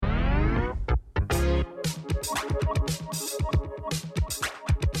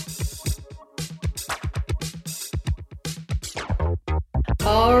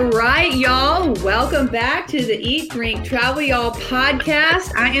welcome back to the Eat, Drink, Travel Y'all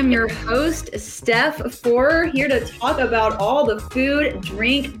podcast. I am your host, Steph Forer, here to talk about all the food,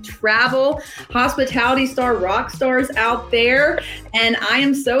 drink, travel, hospitality star rock stars out there. And I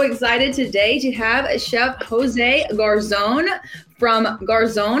am so excited today to have Chef Jose Garzon from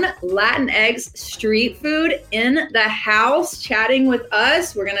Garzon Latinx Street Food in the house, chatting with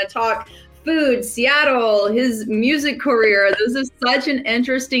us. We're going to talk food, Seattle, his music career. This is such an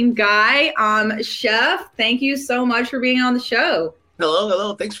interesting guy. Chef, thank you so much for being on the show.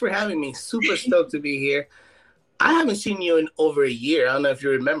 Hello. Thanks for having me. Super stoked to be here. I haven't seen you in over a year. I don't know if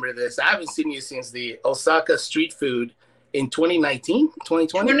you remember this. I haven't seen you since the Osaka street food in 2019,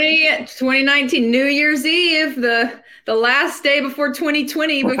 2020? 2019, New Year's Eve, the last day before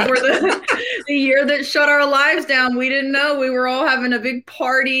 2020, before the year that shut our lives down. We didn't know we were all having a big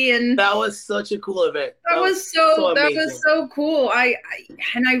party, and that was such a cool event. That was so cool. I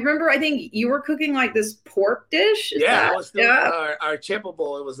remember, I think you were cooking like this pork dish. I was doing our chepo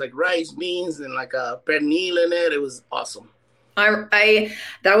bowl. It was like rice, beans, and like a pernil in it. It was awesome.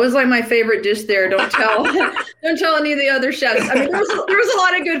 That was like my favorite dish there. Don't tell any of the other chefs. I mean, there was a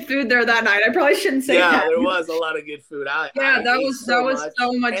lot of good food there that night. I probably shouldn't say that. Yeah, there was a lot of good food. That was so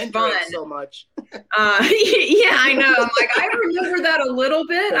much fun. So much. Yeah, I know. I remember that a little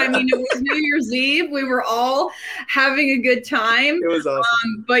bit. I mean, it was New Year's Eve. We were all having a good time. It was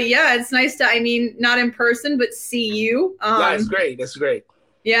awesome. But yeah, it's nice to, not in person, but see you. That's great. That's great.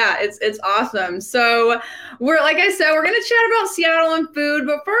 Yeah, it's awesome. So we're going to chat about Seattle and food,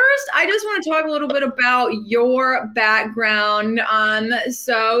 but first I just want to talk a little bit about your background.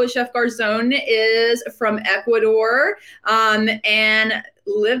 So Chef Garzon is from Ecuador, and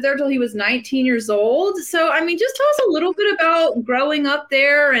lived there till he was 19 years old. So, just tell us a little bit about growing up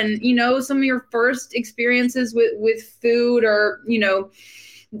there and, some of your first experiences with food or,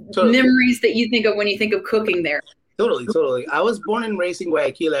 memories that you think of when you think of cooking there. Totally. I was born and raised in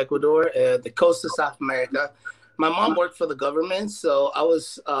Guayaquil, Ecuador, the coast of South America. My mom worked for the government, so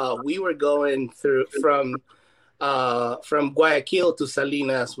we were going through from Guayaquil to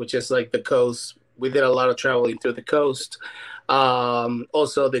Salinas, which is like the coast. We did a lot of traveling through the coast.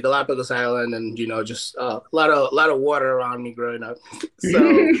 Also the Galapagos Island, and just a lot of water around me growing up.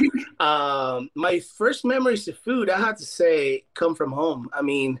 So my first memories of food, I have to say, come from home.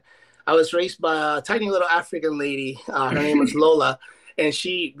 I was raised by a tiny little African lady. Her name was Lola, and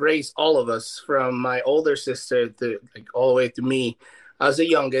she raised all of us, from my older sister to all the way to me. I was the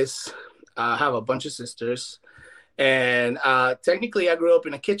youngest. I have a bunch of sisters, and technically I grew up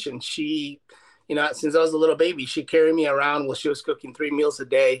in a kitchen. She, since I was a little baby, she carried me around while she was cooking 3 meals a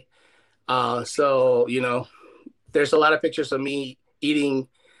day. So there's a lot of pictures of me eating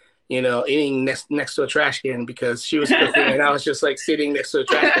next to a trash can because she was cooking and I was just sitting next to a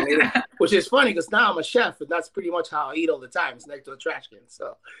trash can eating, which is funny because now I'm a chef and that's pretty much how I eat all the time. It's next to a trash can.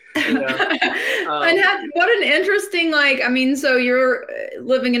 So, and what an interesting, so you're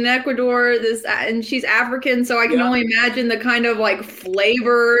living in Ecuador, and she's African. So I can only imagine the kind of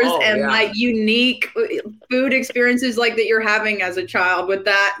flavors unique food experiences that you're having as a child with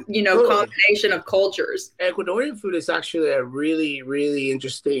that, combination of cultures. Ecuadorian food is actually a really, really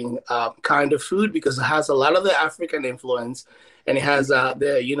interesting kind of food because it has a lot of the African influence, and it has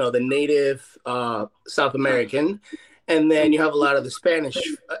the native South American, and then you have a lot of the Spanish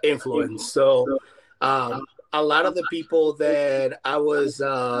influence. So a lot of the people that I was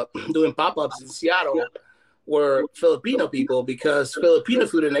doing pop-ups in Seattle were Filipino people, because Filipino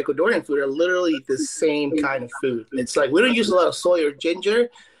food and Ecuadorian food are literally the same kind of food. It's we don't use a lot of soy or ginger,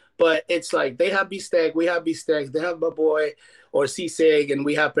 but it's they have beefsteak, we have beefsteak, they have baboy or sisig, and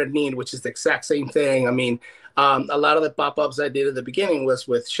we have pernil, which is the exact same thing. A lot of the pop-ups I did at the beginning was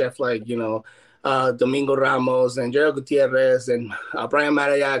with chef Domingo Ramos and Gerald Gutierrez and Brian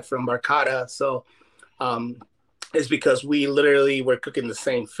Marayak from Barcata. So it's because we literally were cooking the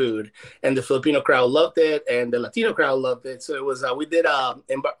same food, and the Filipino crowd loved it and the Latino crowd loved it. So it was we did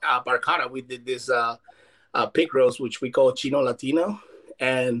in Barcata, we did this pig roast, which we call Chino Latino,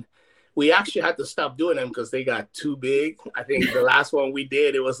 and we actually had to stop doing them because they got too big. I think the last one we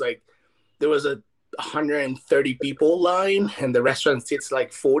did, it was there was a 130 people line and the restaurant sits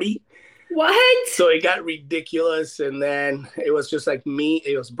 40. What? So it got ridiculous. And then it was just me.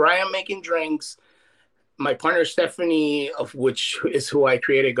 It was Brian making drinks. My partner, Stephanie, of which is who I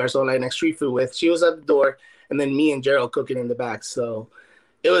created Garzon Latinx Street Food with, she was at the door. And then me and Gerald cooking in the back. So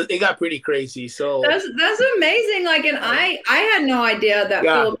it got pretty crazy. So that's amazing. And I had no idea that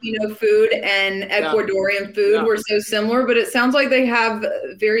Filipino food and Ecuadorian food were so similar, but it sounds like they have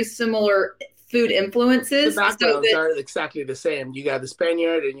very similar food influences. The backgrounds are exactly the same. You got the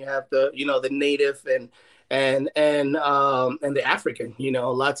Spaniard, and you have the the native and the African.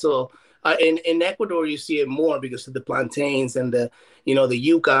 Lots of in Ecuador you see it more because of the plantains and the the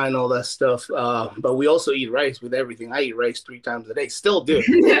yuca and all that stuff. But we also eat rice with everything. I eat rice 3 times a day. Still do.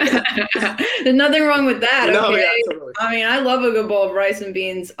 There's nothing wrong with that. Okay. No, yeah, totally. I mean, I love a good bowl of rice and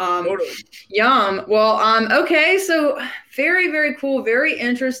beans. Totally. Yum. Well, okay. So very, very cool. Very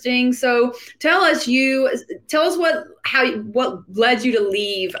interesting. So tell us what led you to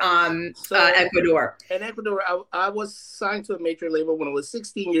leave Ecuador. In Ecuador, I was signed to a major label when I was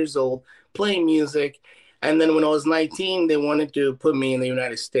 16 years old, playing music. And then when I was 19, they wanted to put me in the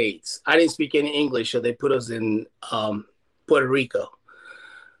United States. I didn't speak any English, so they put us in Puerto Rico.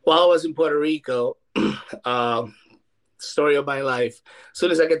 While I was in Puerto Rico, story of my life. As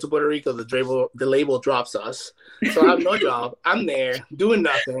soon as I get to Puerto Rico, the label drops us. So I have no job. I'm there doing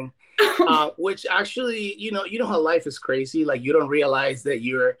nothing, which actually, you know how life is crazy. Like you don't realize that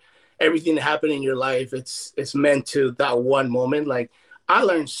everything that happened in your life, it's meant to that one moment. Like I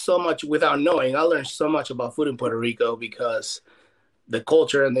learned so much without knowing. I learned so much about food in Puerto Rico because the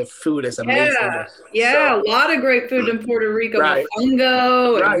culture and the food is amazing. Yeah, a lot of great food in Puerto Rico. Right.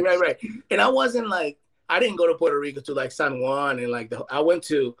 Mofongo. Right. And I didn't go to Puerto Rico to like San Juan and I went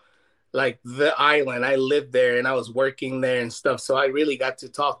to like the island. I lived there and I was working there and stuff. So I really got to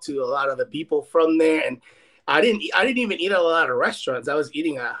talk to a lot of the people from there. And I didn't even eat at a lot of restaurants. I was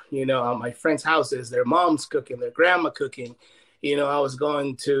eating at my friends' houses, their mom's cooking, their grandma cooking. I was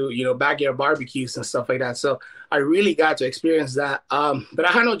going to, backyard barbecues and stuff like that. So I really got to experience that. But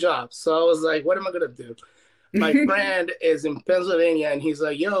I had no job. So I was like, what am I going to do? My friend is in Pennsylvania and he's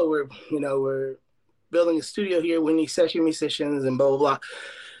like, yo, we're building a studio here. We need session musicians and blah, blah, blah.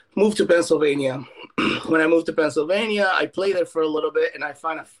 Moved to Pennsylvania. When I moved to Pennsylvania, I played there for a little bit and I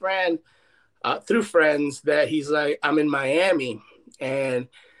found a friend through friends that he's like, I'm in Miami and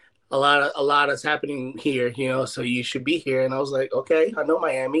a lot is happening here, so you should be here. And I was like, okay, I know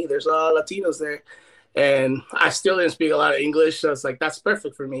Miami. There's a lot of Latinos there. And I still didn't speak a lot of English. So it's like, that's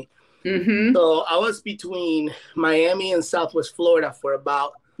perfect for me. Mm-hmm. So I was between Miami and Southwest Florida for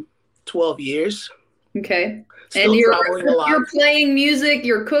about 12 years. Okay. Still and traveling a lot. You're playing music,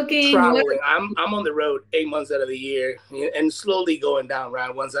 you're cooking. Traveling. I'm on the road 8 months out of the year and slowly going down,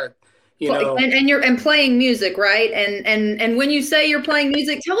 right? Once I and playing music, right? And when you say you're playing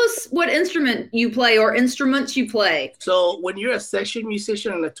music, tell us what instrument you play or instruments you play. So when you're a session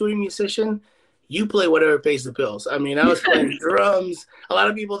musician and a touring musician, you play whatever pays the bills. I mean, I was playing drums. A lot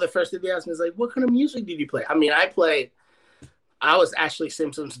of people, the first thing they ask me is like, what kind of music did you play? I mean, I was Ashley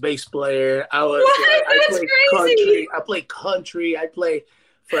Simpson's bass player. I played country. I played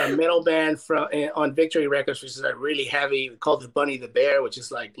for a metal band on Victory Records, which is like really heavy, called the Bunny the Bear, which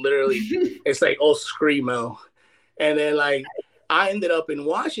is like literally, it's like old screamo. And then like I ended up in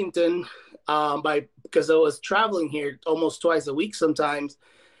Washington because I was traveling here almost twice a week sometimes.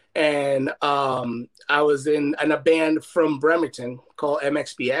 And I was in a band from Bremerton called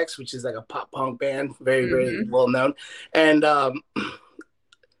MXPX, which is like a pop punk band, very, very well known. And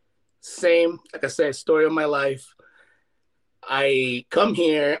same, like I said, story of my life. I come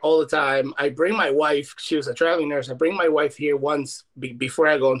here all the time. I bring my wife. She was a traveling nurse. I bring my wife here once before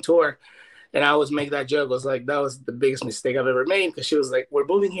I go on tour. And I always make that joke. I was like, that was the biggest mistake I've ever made. Because she was like, we're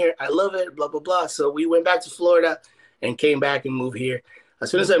moving here. I love it, blah, blah, blah. So we went back to Florida and came back and moved here. As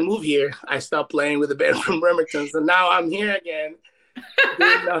soon as I moved here, I stopped playing with the band from Bremerton. So now I'm here again,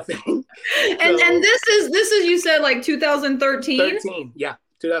 doing nothing. And this is you said like 2013? 13, yeah,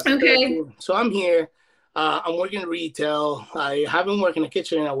 2013. Okay. So I'm here. I'm working retail. I haven't worked in the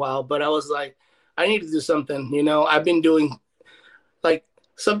kitchen in a while, but I was like, I need to do something. I've been doing like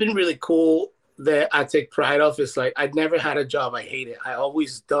something really cool that I take pride of. Is like, I'd never had a job I hated. I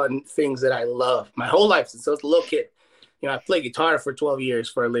always done things that I love my whole life since I was a little kid. I played guitar for 12 years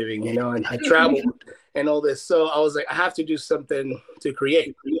for a living, and I traveled and all this. So I was like, I have to do something to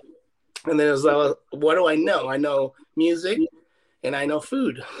create. And then it was like, what do I know? I know music and I know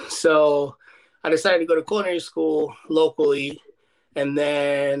food. So I decided to go to culinary school locally. And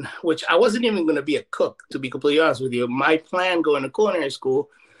then, which I wasn't even going to be a cook, to be completely honest with you. My plan going to culinary school,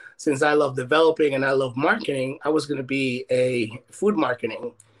 since I love developing and I love marketing, I was going to be a food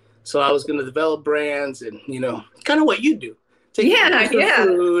marketing. So I was going to develop brands and, kind of what you do. Take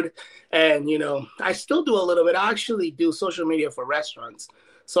food. And, I still do a little bit. I actually do social media for restaurants.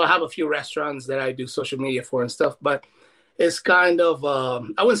 So I have a few restaurants that I do social media for and stuff. But it's kind of,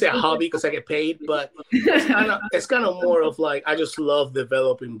 I wouldn't say a hobby because I get paid, but it's kind of more of like, I just love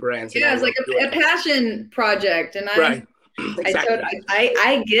developing brands. Yeah, it's like a passion project. And right. Exactly.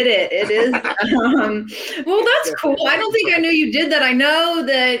 I get it. It is. Well, that's cool. I don't think I knew you did that. I know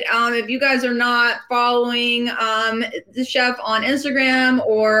that if you guys are not following the chef on Instagram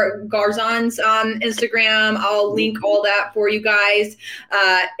or Garzon's Instagram, I'll link all that for you guys.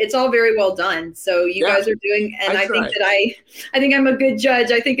 It's all very well done. So you guys are doing, and I think that I think I'm a good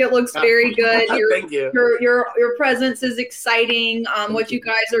judge. I think it looks very good. Thank you. Your presence is exciting. What you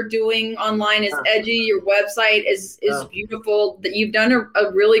guys are doing online is edgy. Your website is beautiful. That you've done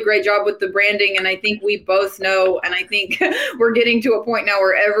a really great job with the branding, and I think we both know, and I think we're getting to a point now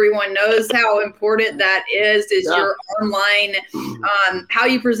where everyone knows how important that is your online, how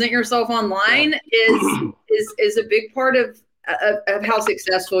you present yourself online is a big part of how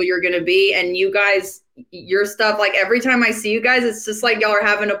successful you're going to be. And you guys, your stuff, like every time I see you guys, it's just like y'all are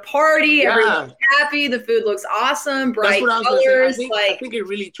having a party. Everyone's happy. The food looks awesome. Bright colors. I think it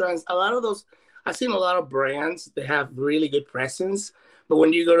really a lot of those. I've seen a lot of brands that have really good presence, but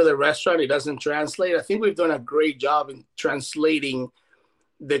when you go to the restaurant, it doesn't translate. I think we've done a great job in translating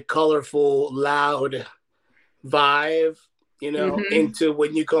the colorful, loud vibe, into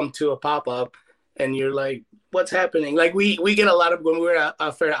when you come to a pop-up and you're like, what's happening? Like we get a lot of, when we're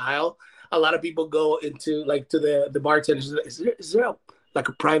at Fair Isle, a lot of people go into like to the bartenders. Is there like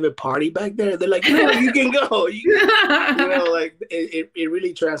a private party back there? They're like, no, you can go. Like it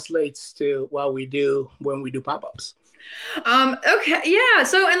really translates to what we do when we do pop-ups. Okay. Yeah.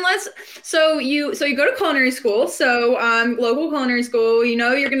 So you go to culinary school. So, local culinary school,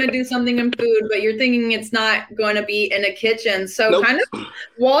 you're going to do something in food, but you're thinking it's not going to be in a kitchen. So kind of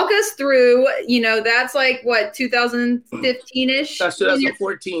walk us through, that's like what, 2015-ish? That's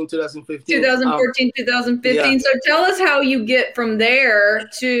 2014, 2015. 2014, 2015. So tell us how you get from there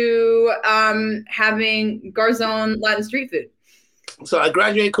to, having Garzon Latin street food. So I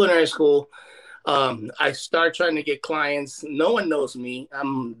graduated culinary school. I start trying to get clients. No one knows me.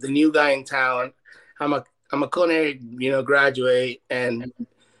 I'm the new guy in town. I'm a culinary, graduate, and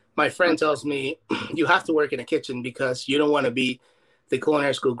my friend tells me you have to work in a kitchen because you don't want to be the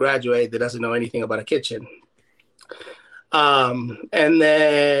culinary school graduate that doesn't know anything about a kitchen. And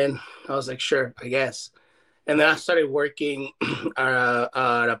then I was like, sure, I guess. And then I started working at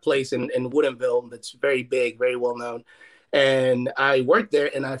a place in Woodinville that's very big, very well known. And I worked there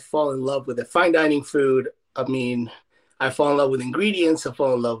and I fall in love with the fine dining food. I mean, I fall in love with ingredients. I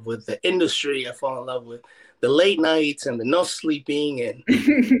fall in love with the industry. I fall in love with the late nights and the no sleeping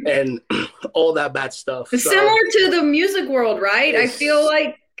and all that bad stuff. Similar to the music world, right? I feel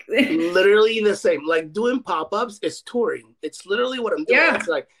like literally the same. Like doing pop-ups is touring. It's literally what I'm doing. Yeah. It's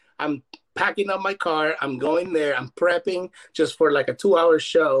like I'm packing up my car. I'm going there. I'm prepping just for like a 2-hour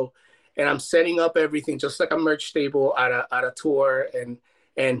show. And I'm setting up everything just like a merch table at a tour, and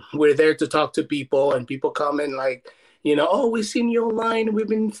we're there to talk to people, and people come in like, oh, we've seen you online, we've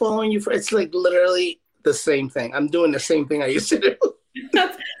been following you it's like literally the same thing. I'm doing the same thing I used to do.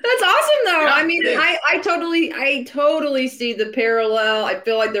 That's awesome though. Yeah, I mean, I totally see the parallel. I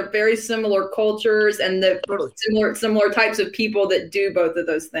feel like they're very similar cultures and the similar types of people that do both of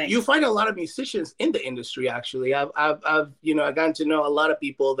those things. You find a lot of musicians in the industry. Actually, I've gotten to know a lot of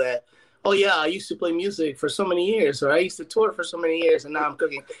people that, oh yeah, I used to play music for so many years, or I used to tour for so many years, and now I'm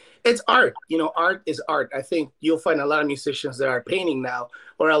cooking. It's art. Art is art. I think you'll find a lot of musicians that are painting now,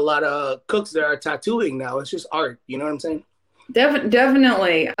 or a lot of cooks that are tattooing now. It's just art. You know what I'm saying?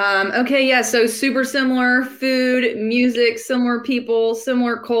 Definitely. Okay. Yeah. So super similar food, music, similar people,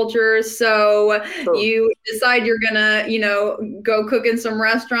 similar cultures. So you decide you're going to, go cook in some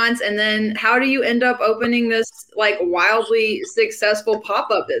restaurants. And then how do you end up opening this like wildly successful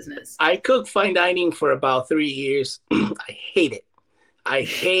pop-up business? I cooked fine dining for about 3 years. I hate it. I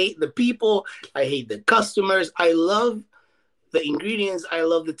hate the people. I hate the customers. I love the ingredients. I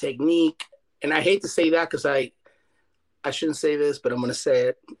love the technique. And I hate to say that because I shouldn't say this, but I'm going to say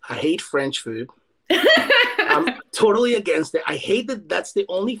it. I hate French food. I'm totally against it. I hate that that's the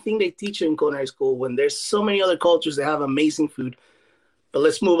only thing they teach you in culinary school when there's so many other cultures that have amazing food. But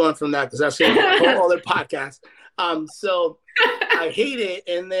let's move on from that because that's a whole other podcast. So I hate it.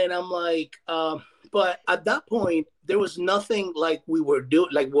 And then I'm like, but at that point, there was nothing like we were doing,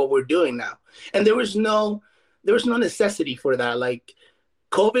 like what we're doing now. And there was no necessity for that. Like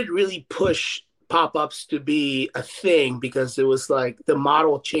COVID really pushed pop-ups to be a thing because it was like the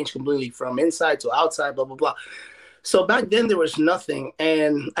model changed completely from inside to outside, blah, blah, blah. So back then there was nothing.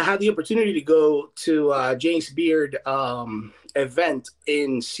 And I had the opportunity to go to James Beard event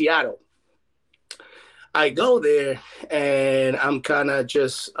in Seattle. I go there and I'm kind of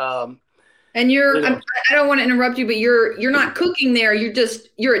just And I don't want to interrupt you, but you're not cooking there.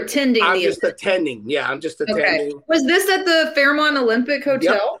 You're attending. I'm just attending. Yeah, I'm just attending. Okay. Was this at the Fairmont Olympic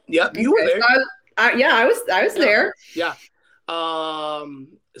Hotel? Yep. You were there. So I was there. Yeah.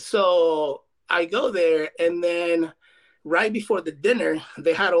 So I go there, and then right before the dinner,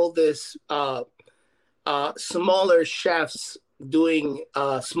 they had all this smaller chefs doing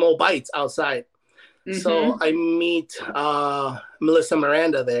small bites outside. Mm-hmm. So I meet Melissa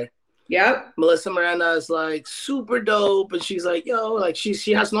Miranda there. Yep. Melissa Miranda is like super dope, and she's like, yo, like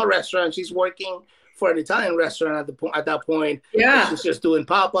she has no restaurant. She's working for an Italian restaurant at that point. Yeah. She's just doing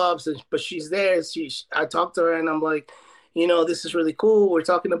pop-ups, but she's there. I talked to her, and I'm like, this is really cool. We're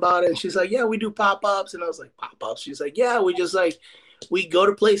talking about it, and she's like, yeah, we do pop-ups, and I was like, pop-ups? She's like, yeah, we go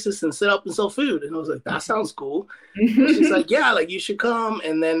to places and set up and sell food, and I was like, that sounds cool. She's like, yeah, like you should come,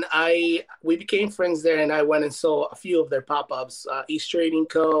 and then we became friends there, and I went and saw a few of their pop-ups, East Trading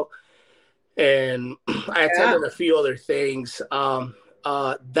Co. And I attended a few other things.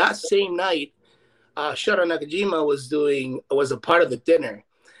 That same night, Shota Nakajima was a part of the dinner.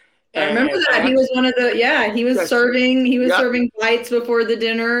 I remember that he was one of the he was serving bites before the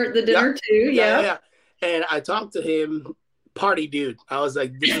dinner too. Yeah. And I talked to him, party dude. I was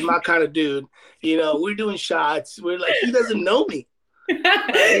like, this is my kind of dude. We're doing shots. We're like, he doesn't know me.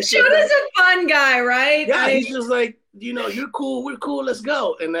 Shota's a fun guy, right? Yeah, he's just like, you're cool, we're cool, let's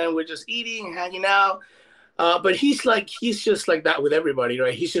go. And then we're just eating and hanging out. But he's just like that with everybody,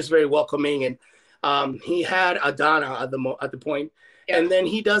 right? He's just very welcoming. And he had Adana at the point. Yeah. And then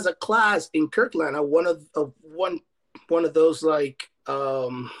he does a class in Kirkland at one of those like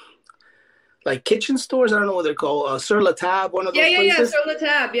kitchen stores. I don't know what they're called. Sur La Table, one of those places. Yeah, Sur La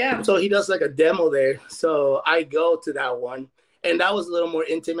Table, yeah. So he does like a demo there. So I go to that one. And that was a little more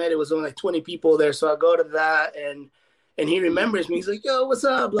intimate. It was only like 20 people there. So I go to that, and he remembers me. He's like, yo, what's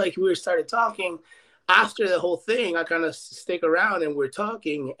up? Like, we started talking. After the whole thing, I kind of stick around, and we're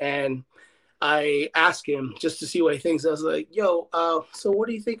talking. And I ask him just to see what he thinks. I was like, yo, so what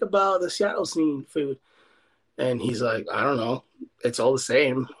do you think about the Seattle scene food? And he's like, I don't know. It's all the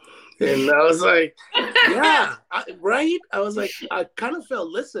same. And I was like, yeah, right? I was like, I kind of felt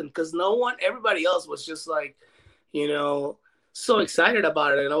listened, because everybody else was just like, so excited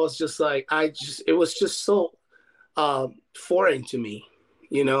about it. And I was just like, it was just so foreign to me,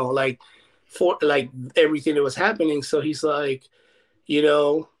 for like everything that was happening. So he's like, you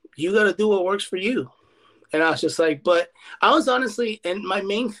got to do what works for you. And I was just like, but I was honestly, and my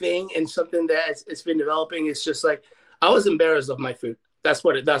main thing and something that it's been developing is just like, I was embarrassed of my food. That's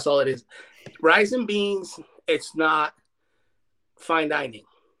all it is. Rice and beans, it's not fine dining.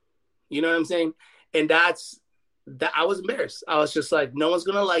 You know what I'm saying? And that I was embarrassed. I was just like, no one's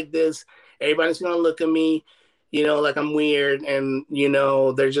going to like this. Everybody's going to look at me, like I'm weird, and,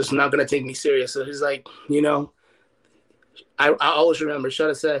 they're just not going to take me serious. So he's like, I always remember,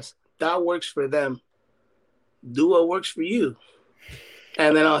 Shota says, that works for them. Do what works for you.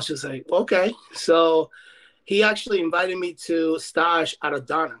 And then I was just like, okay. So he actually invited me to stage at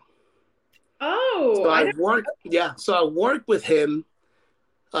Adana. Oh. So I worked with him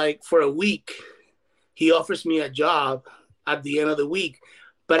like for a week. He offers me a job at the end of the week.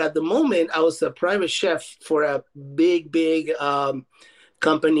 But at the moment, I was a private chef for a big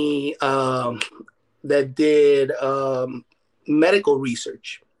company that did medical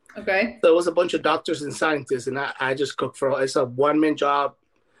research. Okay. So it was a bunch of doctors and scientists, and I just cooked it's a one-man job,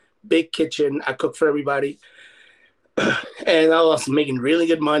 big kitchen. I cooked for everybody. And I was making really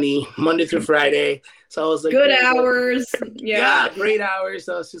good money Monday through Friday. So I was like, good hours. Yeah, great hours.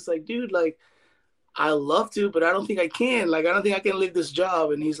 So I was just like, dude, like, I love to, but I don't think I can. Like, I don't think I can leave this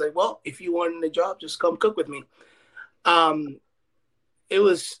job. And he's like, well, if you want a job, just come cook with me. It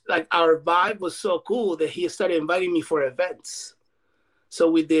was like our vibe was so cool that he started inviting me for events. So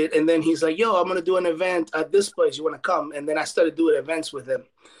we did. And then he's like, yo, I'm going to do an event at this place. You want to come? And then I started doing events with him,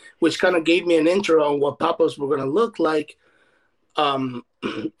 which kind of gave me an intro on what pop-ups were going to look like. And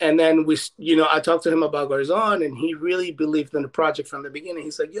then I talked to him about Garzon, and he really believed in the project from the beginning.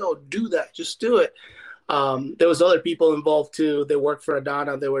 He's like, yo, do that. Just do it. There was other people involved too. They worked for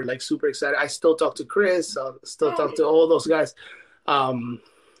Adana. They were like super excited. I still talk to Chris. I still talk to all those guys.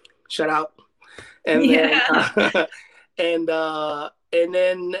 Shout out. And and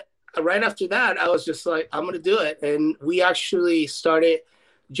then right after that, I was just like, I'm going to do it. And we actually started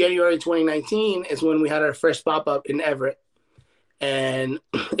January 2019 is when we had our first pop-up in Everett. And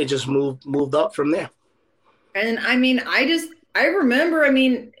it just moved up from there. And I mean, I remember,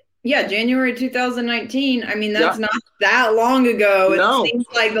 January 2019. I mean, that's not that long ago. It seems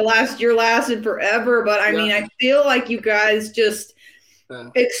like the last year lasted forever. But I mean, I feel like you guys just,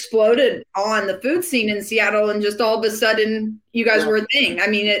 exploded on the food scene in Seattle, and just all of a sudden you guys were a thing. I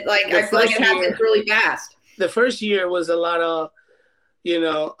mean, I feel like it happened really fast. The first year was a lot of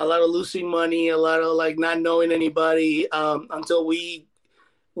losing money, a lot of like not knowing anybody, until we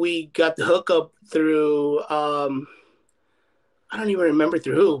got the hookup through, I don't even remember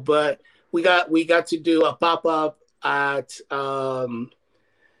through who, but we got to do a pop-up at,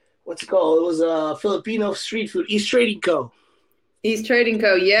 what's it called? It was a Filipino street food, East Trading Co. East Trading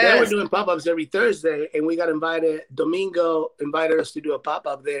Co. Yes. They were doing pop-ups every Thursday, and we got invited. Domingo invited us to do a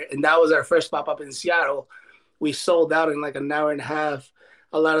pop-up there, and that was our first pop-up in Seattle. We sold out in like an hour and a half.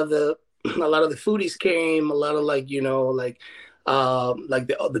 A lot of the foodies came. A lot of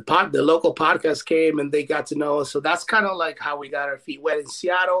the local podcast came, and they got to know us. So that's kind of like how we got our feet wet in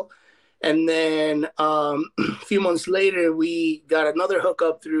Seattle. And then a few months later, we got another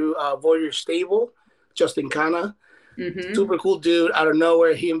hookup through Voyeur Stable, Justin Kana. Mm-hmm. Super cool dude. Out of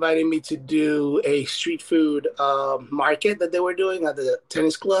nowhere, he invited me to do a street food market that they were doing at the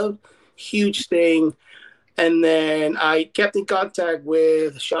tennis club. Huge thing. And then I kept in contact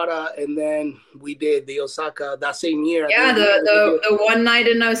with Shara, and then we did the Osaka that same year. Yeah, the one night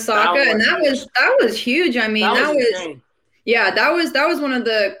in Osaka, and that was huge. I mean, that was insane. Yeah, that was one of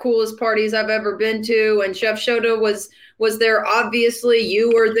the coolest parties I've ever been to. And Chef Shota was there. Obviously,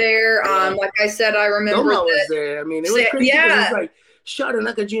 you were there. Like I said, I remember Noma was there. I mean, it was crazy. Yeah, it was like Shota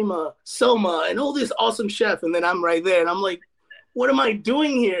Nakajima, Soma, and all this awesome chef, and then I'm right there, and I'm like, what am I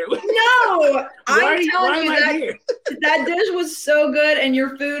doing here? No, I'm telling you that dish was so good, and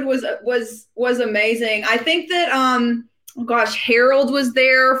your food was amazing. I think that Harold was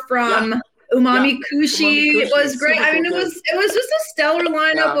there from Umami Kushi. It was great. I mean, it was just a stellar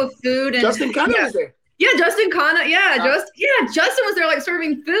lineup of food. And Justin Kana was there. Yeah, Justin Kana. Justin was there, like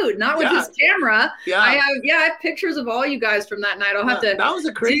serving food, not with his camera. Yeah, I have pictures of all you guys from that night. I'll have to. That was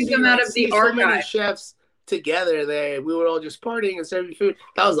a crazy. Them out of the archive. So many chefs together there. We were all just partying and serving food.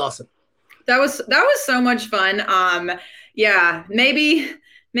 That was awesome. That was so much fun.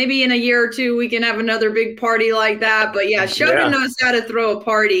 Maybe in a year or two we can have another big party like that. But Shota knows how to throw a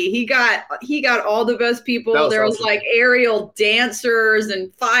party. He got all the best people. There was awesome. Like aerial dancers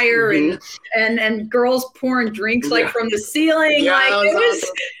and fire and girls pouring drinks like from the ceiling.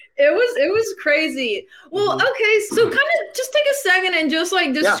 It was crazy. Well, okay, so kind of just take a second and just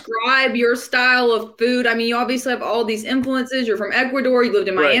like describe your style of food. I mean, you obviously have all these influences. You're from Ecuador. You lived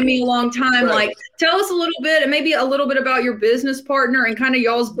in Miami a long time. Right. Like, tell us a little bit, and maybe a little bit about your business partner and kind of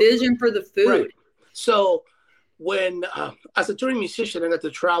y'all's vision for the food. Right. So when, as a touring musician, I got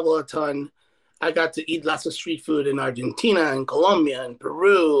to travel a ton. I got to eat lots of street food in Argentina and Colombia and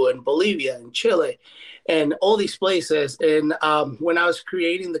Peru and Bolivia and Chile and all these places. And when I was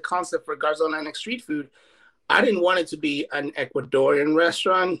creating the concept for Garzon Latinx street food, I didn't want it to be an Ecuadorian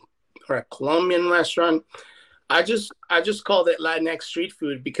restaurant or a Colombian restaurant. I just called it Latinx street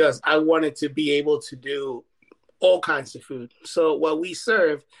food because I wanted to be able to do all kinds of food. So what we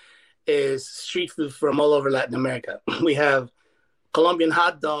serve is street food from all over Latin America. We have Colombian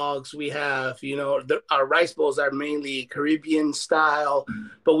hot dogs. We have, our rice bowls are mainly Caribbean style,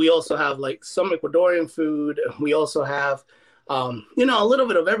 but we also have like some Ecuadorian food. We also have, a little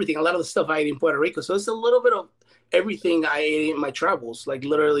bit of everything. A lot of the stuff I ate in Puerto Rico. So it's a little bit of everything I ate in my travels, like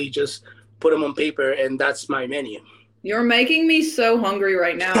literally just put them on paper, and that's my menu. You're making me so hungry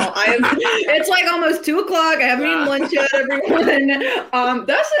right now. It's like almost 2:00. I haven't eaten lunch yet, everyone.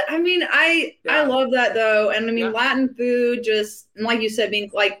 I love that though. And I mean, Latin food, just like you said,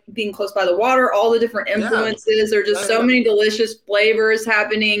 being close by the water, all the different influences. There are just so many delicious flavors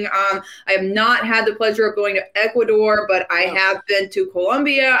happening. I have not had the pleasure of going to Ecuador, but I have been to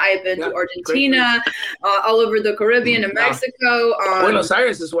Colombia. I have been to Argentina, all over the Caribbean and Mexico. Buenos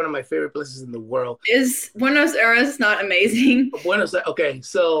Aires is one of my favorite places in the world. Is Buenos Aires not amazing? Buenos Aires. Okay,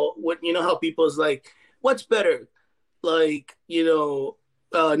 so how people's like, what's better, like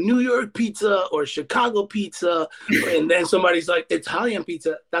New York pizza or Chicago pizza, and then somebody's like Italian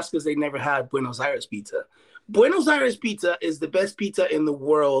pizza. That's because they never had Buenos Aires pizza. Buenos Aires pizza is the best pizza in the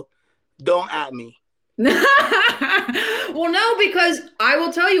world. Don't at me. Well, no, because I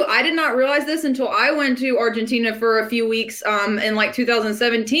will tell you, I did not realize this until I went to Argentina for a few weeks in like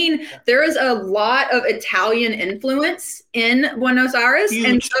 2017. There is a lot of Italian influence in Buenos Aires. Huge.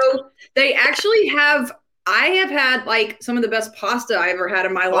 And so they actually have, I have had like some of the best pasta I ever had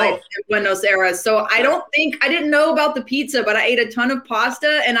in my life in Buenos Aires. So I didn't know about the pizza, but I ate a ton of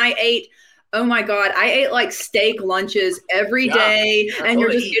pasta, and I ate Oh my God. I ate like steak lunches every Yeah, day, that's and all you're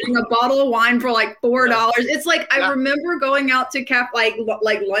they just eat. getting a bottle of wine for like Yeah, $4. It's like I yeah, remember going out to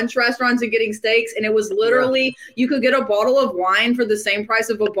like lunch restaurants and getting steaks, and it was yeah. literally you could get a bottle of wine for the same price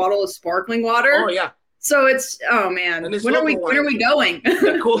of a bottle of sparkling Oh water. yeah, So it's oh man, and it's when are we local when are wine. we going?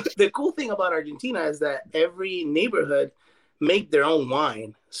 The cool thing about Argentina is that every neighborhood make their own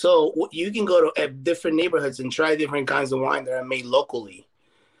wine. So you can go to different neighborhoods and try different kinds of wine that are made locally.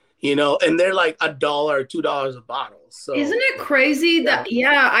 And they're like $1 or $2 a bottle. So Isn't it crazy yeah, that,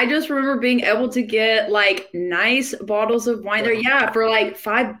 yeah, I just remember being able to get like nice bottles of wine there. yeah, Yeah, for like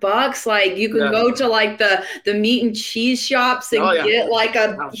 $5. Like you can yeah. go to like the meat and cheese shops Oh and yeah, get like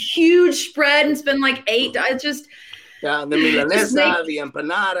a yeah. huge spread and spend like $8. Yeah, the Just make milanesa, the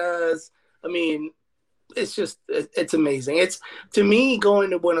empanadas. I mean, it's amazing. It's to me going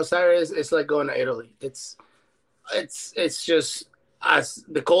to Buenos Aires. It's like going to Italy. It's just as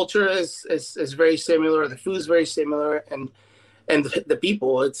the culture is very similar. The food is very similar, and the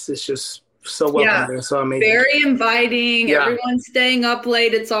people. It's just so welcoming. yeah, They're so amazing. very inviting. Yeah, Everyone's staying up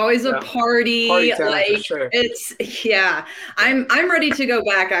late. It's always a yeah. party. Party town for Like sure. it's yeah. Yeah. I'm ready to go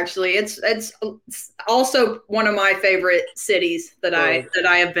back actually. It's also one of my favorite cities that Oh,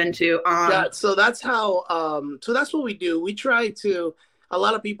 I have been to. yeah, so that's how so that's what we do. We try to a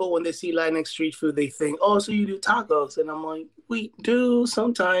lot of people when they see Latinx street food, they think, oh, so you do tacos. And I'm like, we do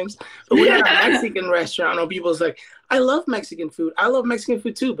sometimes, but we're not a Mexican restaurant. Or people's like, I love Mexican food. I love Mexican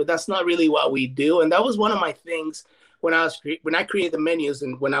food too, but that's not really what we do. And that was one of my things when I created the menus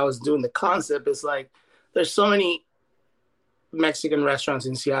and when I was doing the concept, it's like there's so many Mexican restaurants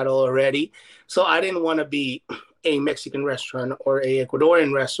in Seattle already. So I didn't want to be a Mexican restaurant or a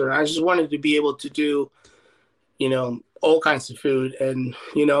Ecuadorian restaurant. I just wanted to be able to do, all kinds of food. And,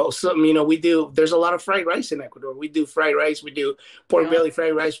 there's a lot of fried rice in Ecuador. We do fried rice. We do pork Yeah. belly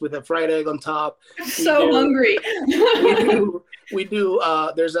fried rice with a fried egg on top. I'm We so do, hungry.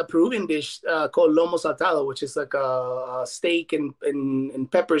 there's a Peruvian dish called lomo saltado, which is like a steak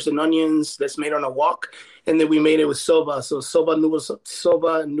and peppers and onions that's made on a wok. And then we made it with soba. So soba noodles,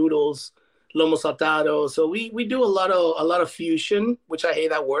 lomo saltado. So we do a lot of fusion, which I hate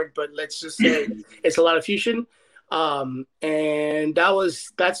that word, but let's just say it's a lot of fusion. And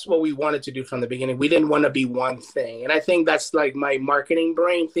that's what we wanted to do from the beginning. We didn't want to be one thing. And I think that's like my marketing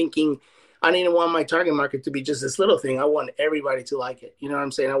brain thinking I didn't want my target market to be just this little thing. I want everybody to like it. You know what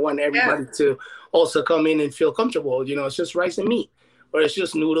I'm saying? I want everybody to also come in and feel comfortable. It's just rice and meat, or it's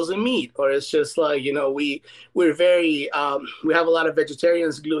just noodles and meat, or it's just like, we're very, we have a lot of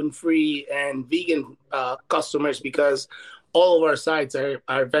vegetarians, gluten-free and vegan customers because all of our sites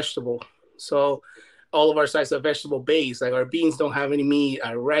are vegetable. So all of our sites are vegetable based. Like our beans don't have any meat.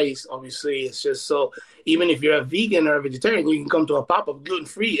 Our rice, obviously, it's just so. Even if you're a vegan or a vegetarian, you can come to a pop-up gluten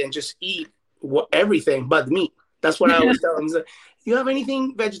free and just eat everything but the meat. That's what I always tell them. Like, you have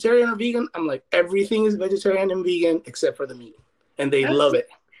anything vegetarian or vegan? I'm like, everything is vegetarian and vegan except for the meat, and they love it.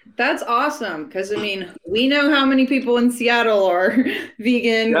 That's awesome because I mean we know how many people in Seattle are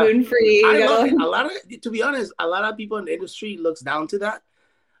vegan, Yeah, gluten free. I love it. To be honest, a lot of people in the industry looks down to that.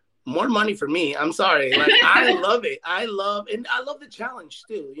 More money for me. I'm sorry. Like I love it. I love the challenge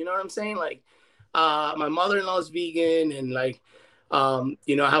too. You know what I'm saying? Like my mother-in-law is vegan and like I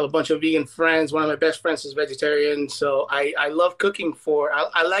have a bunch of vegan friends. One of my best friends is vegetarian. So I love cooking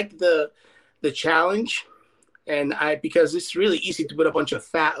I like the challenge and because it's really easy to put a bunch of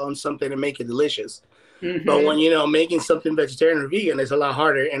fat on something and make it delicious. Mm-hmm. But when making something vegetarian or vegan is a lot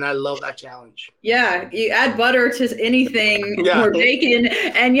harder, and I love that challenge. Yeah, you add butter to anything or bacon,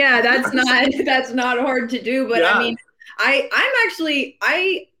 and that's not hard to do. But I mean,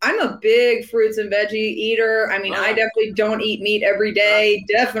 I'm a big fruits and veggie eater. I mean, I definitely don't eat meat every day.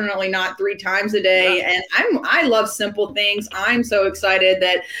 Definitely not 3 times a day. Yeah. And I love simple things. I'm so excited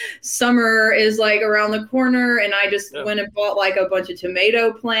that summer is like around the corner, and I just went and bought like a bunch of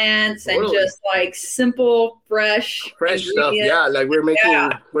tomato plants and just like simple, fresh stuff. Yeah, like we're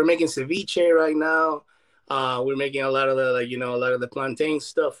making ceviche right now. We're making a lot of the plantain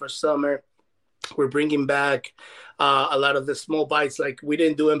stuff for summer. We're bringing back a lot of the small bites. Like we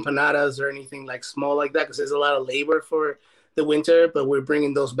didn't do empanadas or anything like small like that because there's a lot of labor for the winter. But we're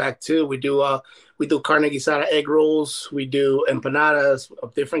bringing those back too. We do carne guisada egg rolls. We do empanadas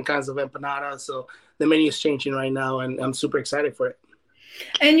of different kinds of empanadas. So the menu is changing right now, and I'm super excited for it.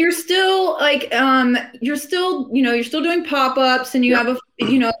 And you're still like, you're still doing pop-ups, and you have a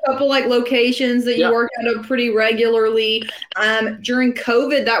couple like locations that you work out of pretty regularly. During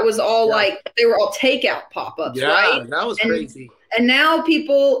COVID, that was all like, they were all takeout pop-ups, right? Yeah, that was crazy. And now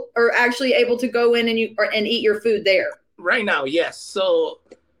people are actually able to go in and eat your food there. Right now, yes. So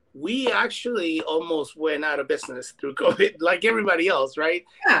we actually almost went out of business through COVID, like everybody else, right?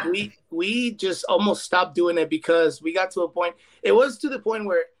 Yeah. We just almost stopped doing it because we got to a point. It was to the point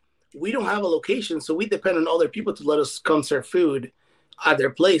where we don't have a location, so we depend on other people to let us come serve food at their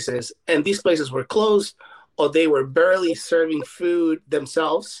places, and these places were closed or they were barely serving food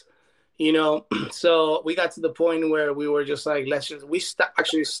themselves. You know, so we got to the point where we were just like,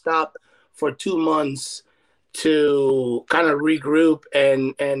 actually stopped for 2 months to kind of regroup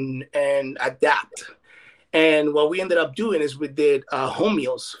and adapt. And what we ended up doing is we did home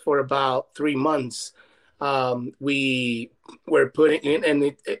meals for about 3 months. We were putting in, and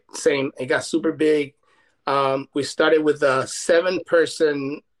it got super big. We started with a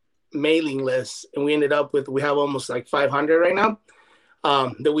 7-person mailing list, and we have almost like 500 right now.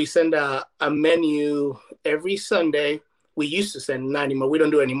 That we send a menu every Sunday. We used to send, not anymore. We don't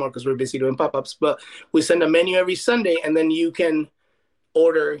do it anymore because we're busy doing pop-ups, but we send a menu every Sunday, and then you can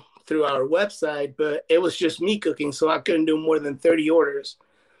order through our website. But it was just me cooking, so I couldn't do more than 30 orders.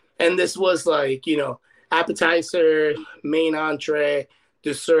 And this was like, appetizer, main entree,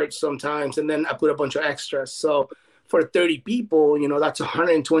 dessert sometimes, and then I put a bunch of extras. So for 30 people, that's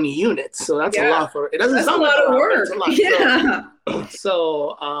 120 units. So that's a lot it doesn't sound like a lot of work. It's a lot. Yeah.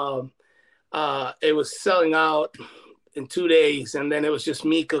 So it was selling out in 2 days, and then it was just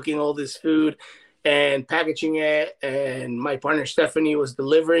me cooking all this food and packaging it, and my partner Stephanie was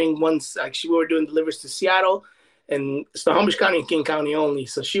delivering. Once actually we were doing deliveries to Seattle and Snohomish County and King County only.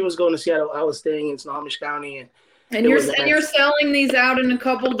 So she was going to Seattle, I was staying in Snohomish County, and you're selling these out in a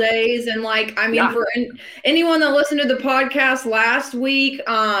couple days. And for anyone that listened to the podcast last week,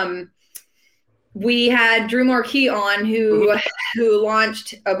 we had Drew Marquis on who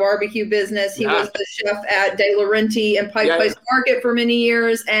launched a barbecue business. He was the chef at De Laurenti and Pike Place Market for many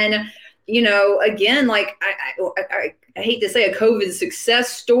years. And, again, I hate to say a COVID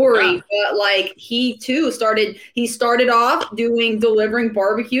success story, but he too started off delivering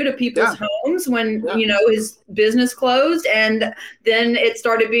barbecue to people's homes when, his business closed. And then it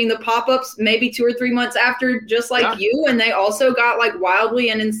started being the pop-ups maybe 2 or 3 months after, just like you. And they also got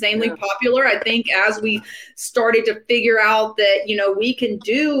wildly and insanely popular. I think as we started to figure out that, we can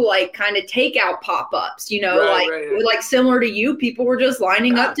do kind of takeout pop-ups, similar to you, people were just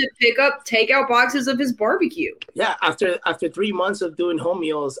lining up to pick up takeout boxes of his barbecue. Yeah. After 3 months of doing home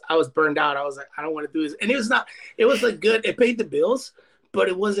meals, I was burned out. I was like, I don't want to do this. And it was good. It paid the bills, but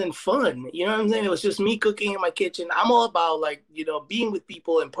it wasn't fun. You know what I'm saying? It was just me cooking in my kitchen. I'm all about being with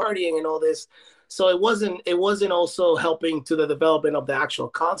people and partying and all this. So it wasn't also helping to the development of the actual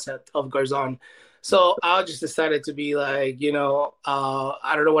concept of Garzon. So I just decided to be I don't know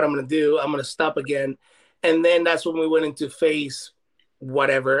what I'm going to do. I'm going to stop again. And then that's when we went into phase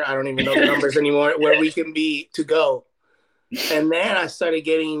whatever. I don't even know the numbers anymore, where we can be to go. And then I started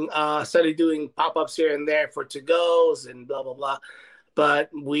doing pop-ups here and there for to-goes and blah, blah, blah.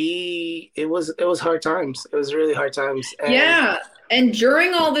 But it was hard times. It was really hard times. And And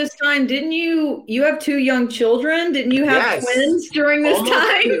during all this time, didn't you have 2 young children? Didn't you have twins during this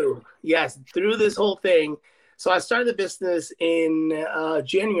time? 2. Yes, through this whole thing. So I started the business in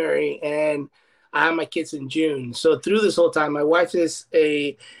January, and I had my kids in June. So through this whole time, my wife is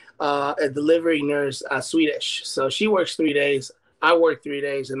a delivery nurse, Swedish. So she works 3 days. I work 3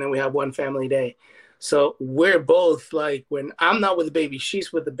 days, and then we have 1 family day. So we're both when I'm not with the baby,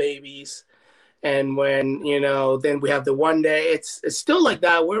 she's with the babies. And when, then we have the 1 day, it's still like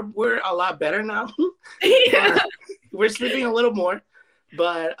that. We're a lot better now. We're sleeping a little more,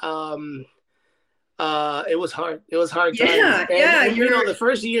 but it was hard. It was hard times. And the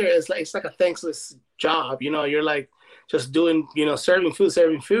first year it's like a thankless job. You're just doing,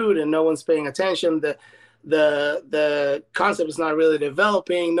 serving food, and no one's paying attention. The concept is not really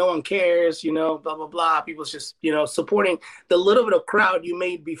developing. No one cares, blah, blah, blah. People's just, supporting the little bit of crowd you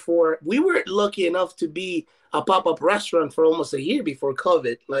made before. We were lucky enough to be a pop-up restaurant for almost a year before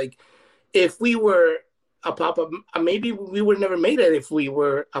COVID. If we were a pop-up, maybe we would have never made it if we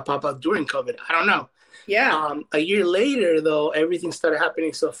were a pop-up during COVID. I don't know. Yeah. A year later, though, everything started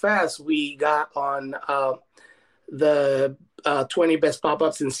happening so fast. We got on the 20 best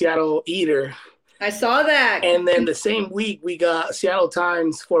pop-ups in Seattle Eater. I saw that. And then the same week we got Seattle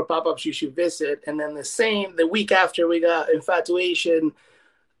Times for pop-ups you should visit. And then the week after we got Infatuation,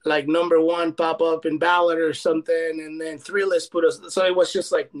 #1 pop-up in Ballard or something. And then Thrillist put us. So it was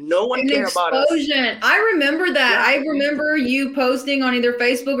just no one cared about us. I remember that. Yeah. I remember you posting on either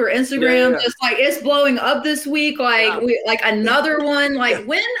Facebook or Instagram, just it's blowing up this week. Another one.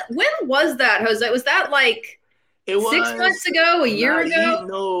 When was that, Jose? Was that it was 6 months ago, a year ago?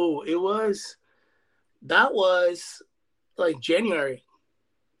 No, that was January.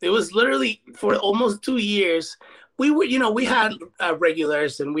 it was literally for almost 2 years. We were, we had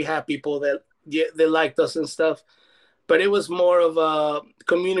regulars and we had people that they liked us and stuff, but it was more of a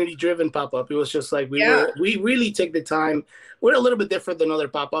community driven pop up. It was just like we really take the time. We're a little bit different than other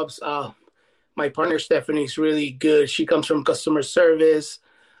pop ups. My partner Stephanie's really good. She comes from customer service.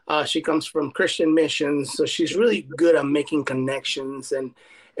 She comes from Christian missions, so she's really good at making connections, and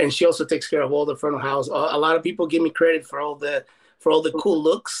she also takes care of all the front of house. A lot of people give me credit for all the cool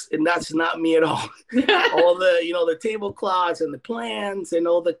looks, and that's not me at all. All the the tablecloths and the plans and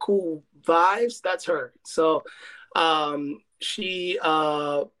all the cool vibes, that's her. So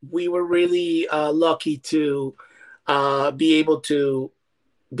we were really lucky to be able to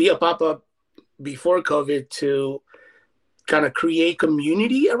be a pop-up before COVID to kind of create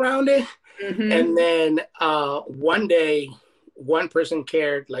community around it. Mm-hmm. And then one day, one person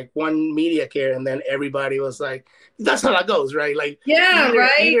cared, like one media cared, and then everybody was like, that's how that goes, right? Like,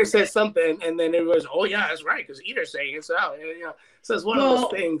 Eater says something, and then everyone's, oh yeah, that's right, because Eater's saying it. So, so it's one of those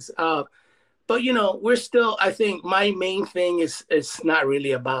things. But we're still, I think my main thing is not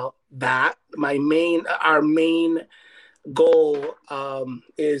really about that. Our main goal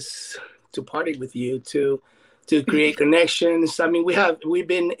is to party with you, to create connections. I mean, we've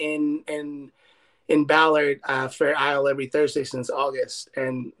been in Ballard, Fair Isle every Thursday since August,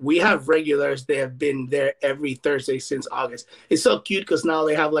 and we have regulars. They have been there every Thursday since August. It's so cute because now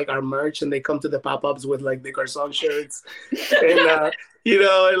they have like our merch, and they come to the pop-ups with like the Garzon shirts, and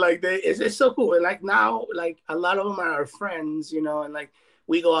and like it's so cool. And like now, like a lot of them are our friends, and like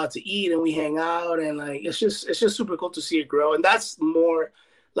we go out to eat and we hang out, and like it's just super cool to see it grow. And that's more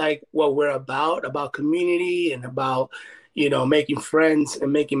like what we're about community and about making friends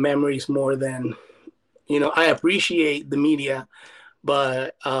and making memories more than I appreciate the media,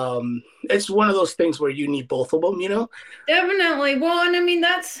 but it's one of those things where you need both of them, Definitely. Well, and I mean,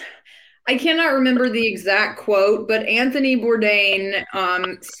 I cannot remember the exact quote, but Anthony Bourdain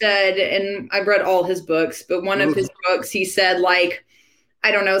said, and I've read all his books, but one of his books, he said, like, I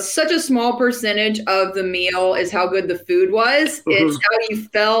don't know, such a small percentage of the meal is how good the food was. Mm-hmm. It's how you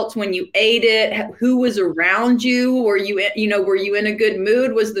felt when you ate it, who was around you, were you in a good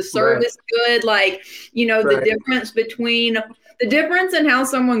mood? Was the service good? Like, the difference in how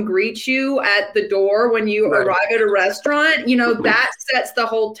someone greets you at the door when you arrive at a restaurant, that sets the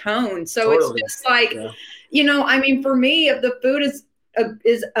whole tone. So It's just like, I mean, for me, if the food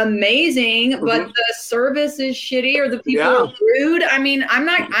is amazing, but the service is shitty or the people are rude, I mean, I'm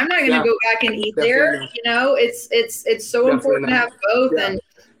not going to go back and eat there. It's so important to have both.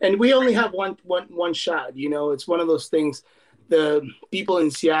 And we only have one shot. It's one of those things. The people in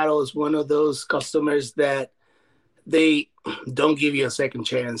Seattle is one of those customers that they don't give you a second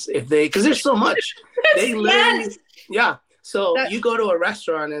chance because there's so much. They literally, So you go to a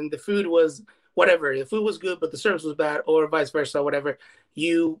restaurant and the food was whatever, the food was good, but the service was bad, or vice versa, whatever.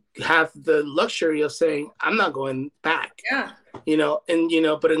 You have the luxury of saying, I'm not going back. Yeah.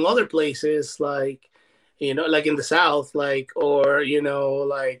 But in other places, like, like in the South, like, or,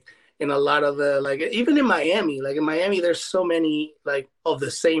 like in a lot of the, like, even in Miami, there's so many, like, of the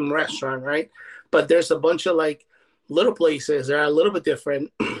same restaurant, right? But there's a bunch of, like, little places that are a little bit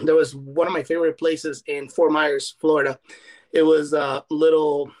different. There was one of my favorite places in Fort Myers, Florida. It was a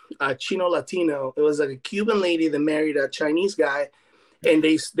little Chino Latino. It was like a Cuban lady that married a Chinese guy, and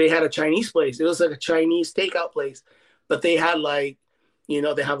they had a Chinese place. It was like a Chinese takeout place, but they had like,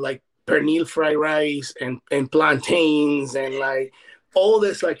 they have like pernil fried rice and plantains and like all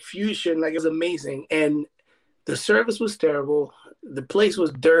this like fusion. Like, it was amazing. And the service was terrible. The place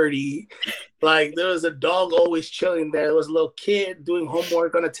was dirty. Like, there was a dog always chilling there. There was a little kid doing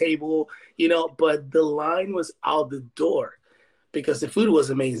homework on a table, but the line was out the door because the food was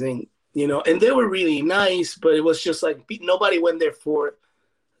amazing, and they were really nice, but it was just like nobody went there for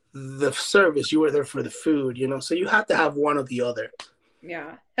the service. You were there for the food, so you have to have one or the other.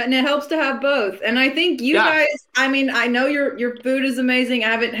 Yeah. And it helps to have both. And I think you guys, I mean, I know your food is amazing.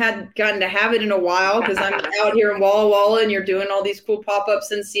 I haven't gotten to have it in a while because I'm out here in Walla Walla and you're doing all these cool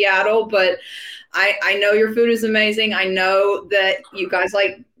pop-ups in Seattle, but I know your food is amazing. I know that you guys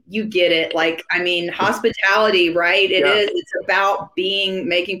you get it. Like, I mean, hospitality, right? It is. It's about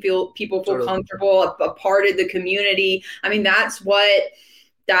making people feel comfortable, a part of the community. I mean, that's what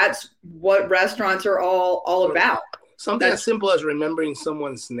restaurants are all about. Something as simple as remembering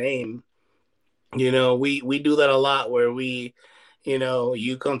someone's name. We do that a lot where we,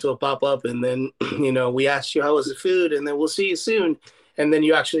 you come to a pop-up and then, we ask you, how was the food? And then we'll see you soon. And then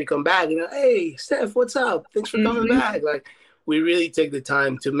you actually come back and, hey, Steph, what's up? Thanks for coming back. Like, we really take the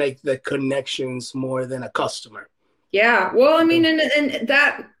time to make the connections more than a customer. Yeah. Well, I mean, and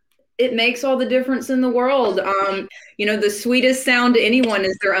that it makes all the difference in the world. The sweetest sound to anyone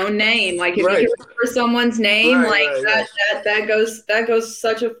is their own name. Like if you Right, can remember someone's name, right, like right, that, right. that goes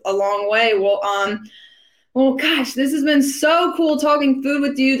such a long way. Well, gosh, this has been so cool talking food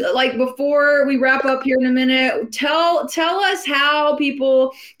with you. Like before we wrap up here in a minute, tell us how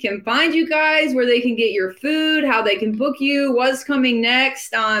people can find you guys, where they can get your food, how they can book you, what's coming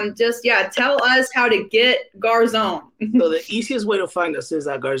next. Tell us how to get Garzon. So the easiest way to find us is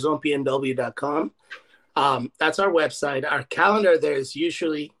at garzonpnw.com. That's our website. Our calendar there is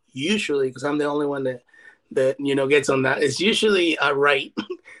usually, because I'm the only one that gets on that. It's usually right.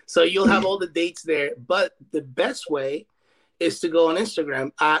 So you'll have all the dates there. But the best way is to go on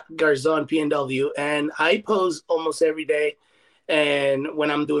Instagram at GarzonPNW. And I post almost every day. And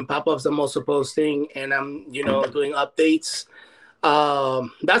when I'm doing pop-ups, I'm also posting and I'm, doing updates.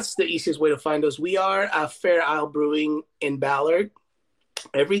 That's the easiest way to find us. We are at Fair Isle Brewing in Ballard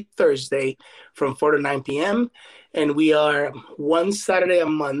every Thursday from 4 to 9 p.m. And we are one Saturday a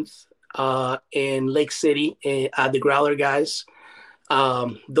month in Lake City at the Growler Guys.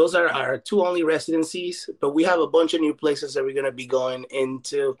 Those are our two only residencies, but we have a bunch of new places that we're going to be going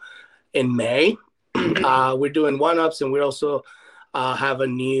into in May. We're doing one-ups, and we also have a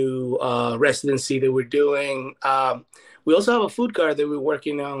new residency that we're doing. We also have a food cart that we're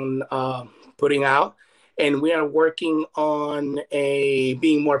working on putting out, and we are working on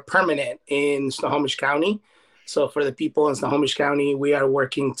being more permanent in Snohomish County. So for the people in Snohomish County, we are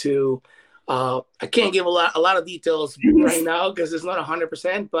working to I can't give a lot of details right now because it's not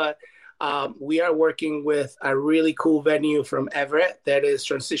 100%, but we are working with a really cool venue from Everett that is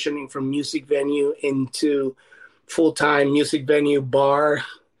transitioning from music venue into full-time music venue, bar,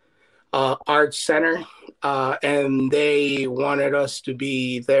 arts center. And they wanted us to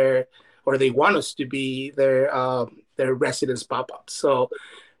be there, or they want us to be their residence pop-up. So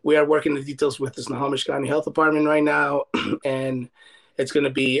we are working the details with the Snohomish County Health Department right now, and it's going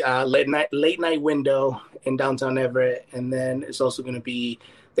to be a late night window in downtown Everett, and then it's also going to be,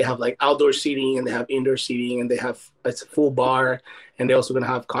 they have like outdoor seating and they have indoor seating and it's a full bar, and they're also going to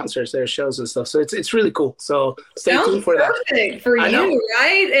have concerts there, shows and stuff. So it's really cool. So stay tuned for that. Perfect for you,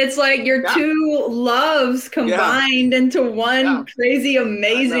 right? It's like your two loves combined into one crazy,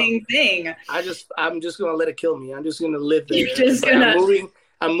 amazing thing. I'm just going to let it kill me. I'm just going to live there. You're just gonna.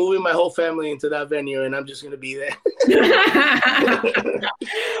 I'm moving my whole family into that venue, and I'm just going to be there.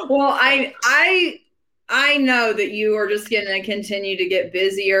 Well, I know that you are just going to continue to get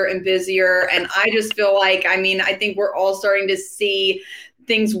busier and busier. And I just feel like, I think we're all starting to see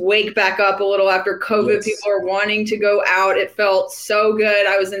things wake back up a little after COVID. Yes. People are wanting to go out. It felt so good.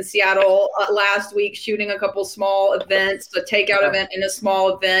 I was in Seattle last week shooting a couple small events, a takeout event and a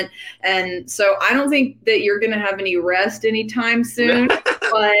small event. And so I don't think that you're going to have any rest anytime soon. But,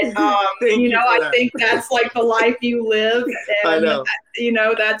 I think that's like the life you live. And, I know.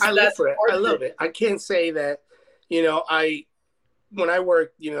 I live for it. I love it. I can't say that, when I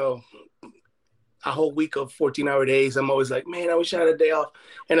work, a whole week of 14-hour days, I'm always like, man, I wish I had a day off.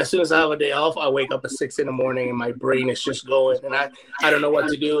 And as soon as I have a day off, I wake up at 6 a.m. and my brain is just going, and I don't know what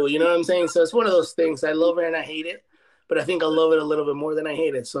to do. You know what I'm saying? So it's one of those things. I love it and I hate it, but I think I love it a little bit more than I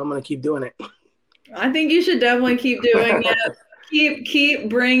hate it. So I'm going to keep doing it. I think you should definitely keep doing it. Keep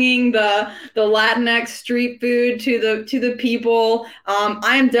bringing the Latinx street food to the people.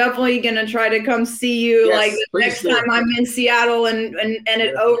 I'm definitely gonna try to come see you the next time I'm in Seattle and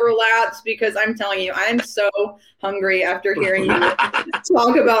it overlaps, because I'm telling you, I'm so hungry after hearing you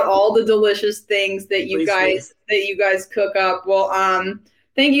talk about all the delicious things that you guys cook up. Well,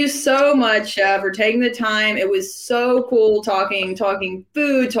 thank you so much, Chef, for taking the time. It was so cool talking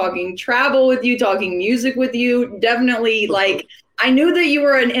food, talking travel with you, talking music with you. Definitely, I knew that you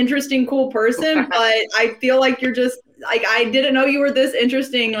were an interesting, cool person, but I feel like you're just I didn't know you were this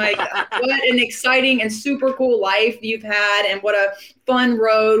interesting. What an exciting and super cool life you've had, and what a fun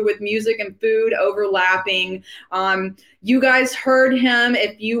road with music and food overlapping. You guys heard him.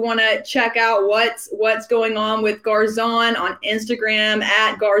 If you want to check out what's going on with Garzon on Instagram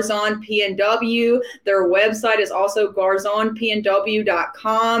at GarzonPNW. Their website is also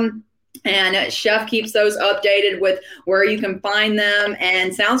garzonpnw.com. And Chef keeps those updated with where you can find them.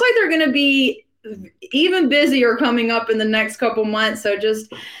 And sounds like they're going to be even busier coming up in the next couple months. So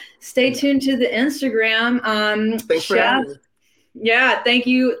just stay tuned to the Instagram. Thanks for having me. Yeah, thank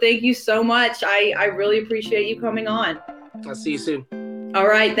you. Thank you so much. I really appreciate you coming on. I'll see you soon. All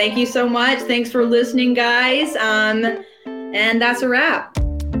right. Thank you so much. Thanks for listening, guys. And that's a wrap.